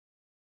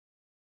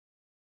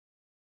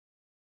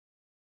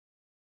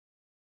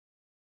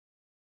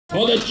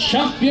For the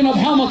champion of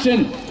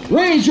Hamilton,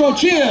 raise your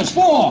cheers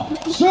for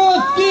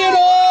Sir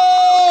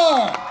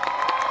Theodore!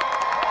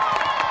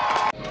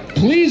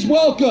 Please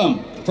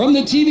welcome, from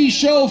the TV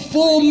show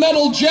Full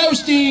Metal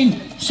Jousting,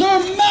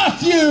 Sir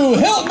Matthew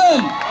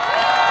Hiltman!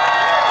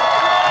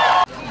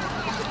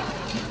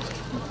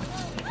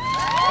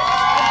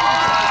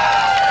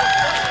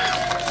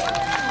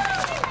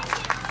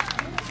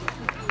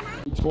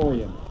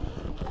 Praetorian.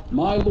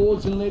 My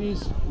lords and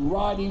ladies,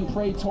 riding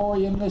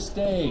Praetorian this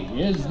day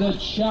is the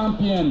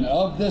champion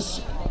of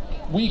this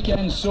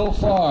weekend so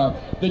far,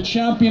 the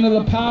champion of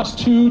the past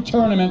two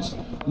tournaments.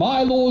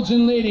 My lords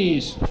and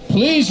ladies,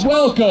 please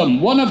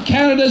welcome one of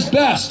Canada's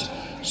best,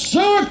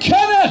 Sir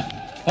Kenneth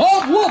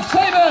of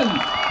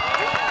Wolfhaven!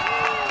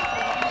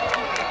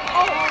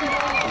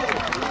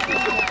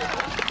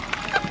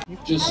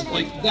 Just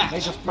like that.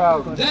 Make us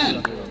proud.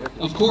 Then,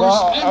 of course,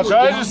 well, I'll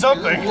try to do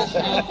something. Will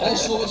have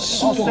also a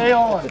sword. I'll stay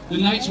on. The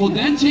knights will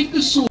then take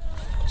the sword.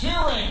 2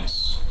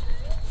 rings.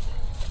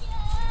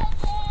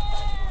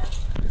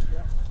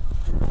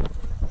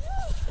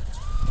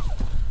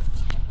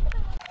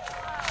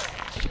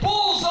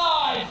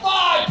 Bullseye,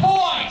 5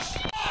 points.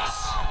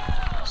 Yes.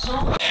 So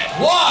 1,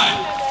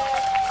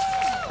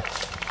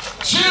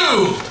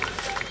 2.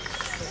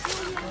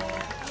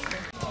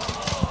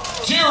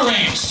 2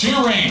 rings,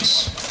 2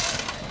 rings.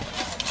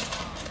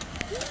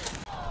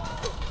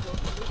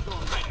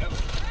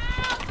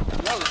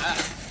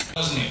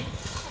 Doesn't he?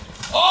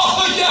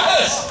 Oh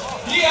yes!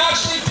 He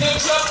actually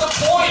picks up the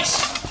points.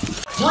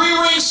 3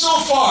 rings so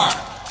far.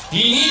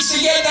 He needs to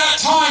get that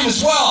time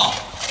as well.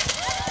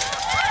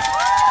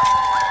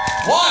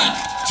 1,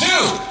 2,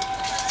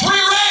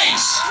 3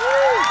 rings.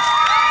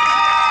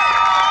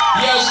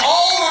 He has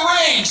all the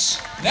rings.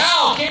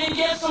 Now, can he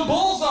get some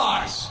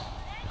bullseyes?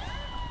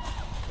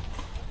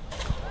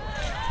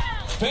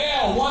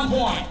 Fail, 1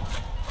 point.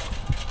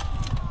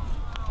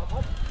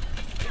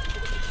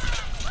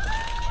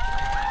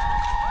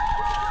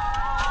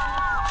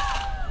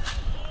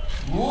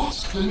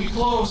 Whoops, gonna be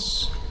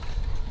close.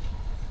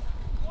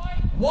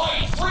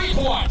 White, 3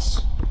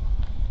 points.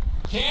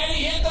 Can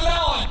he hit the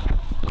melon?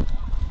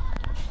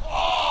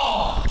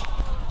 Oh!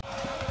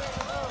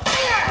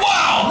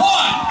 Wow,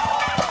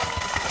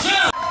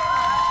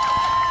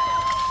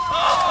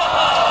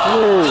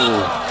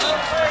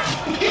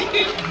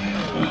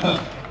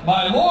 1, 2.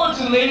 My lords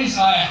and ladies,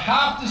 I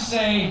have to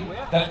say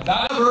that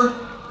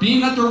being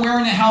that they're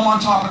wearing a helm on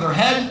top of their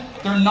head,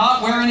 they're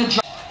not wearing a jacket.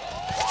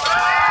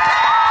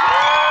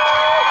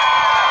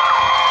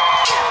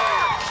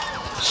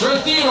 Sir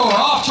Theodore,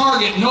 off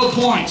target, no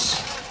points.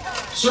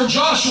 Sir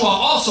Joshua,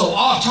 also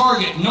off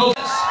target, no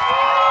points.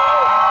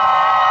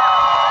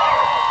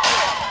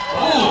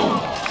 Ooh.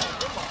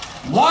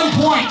 1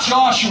 point,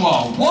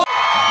 Joshua. 1.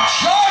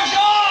 Charge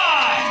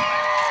on!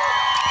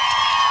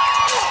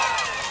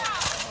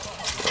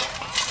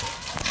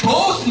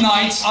 Both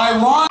knights,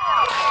 ironic.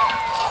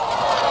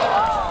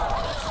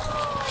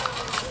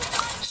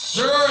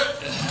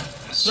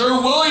 Sir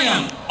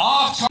William,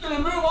 off target. We're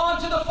going to move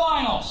on to the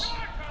finals.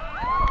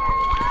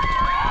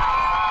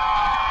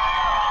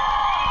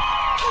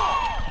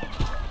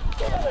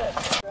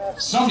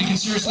 Somebody can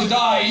seriously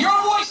die.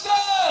 Your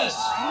voices!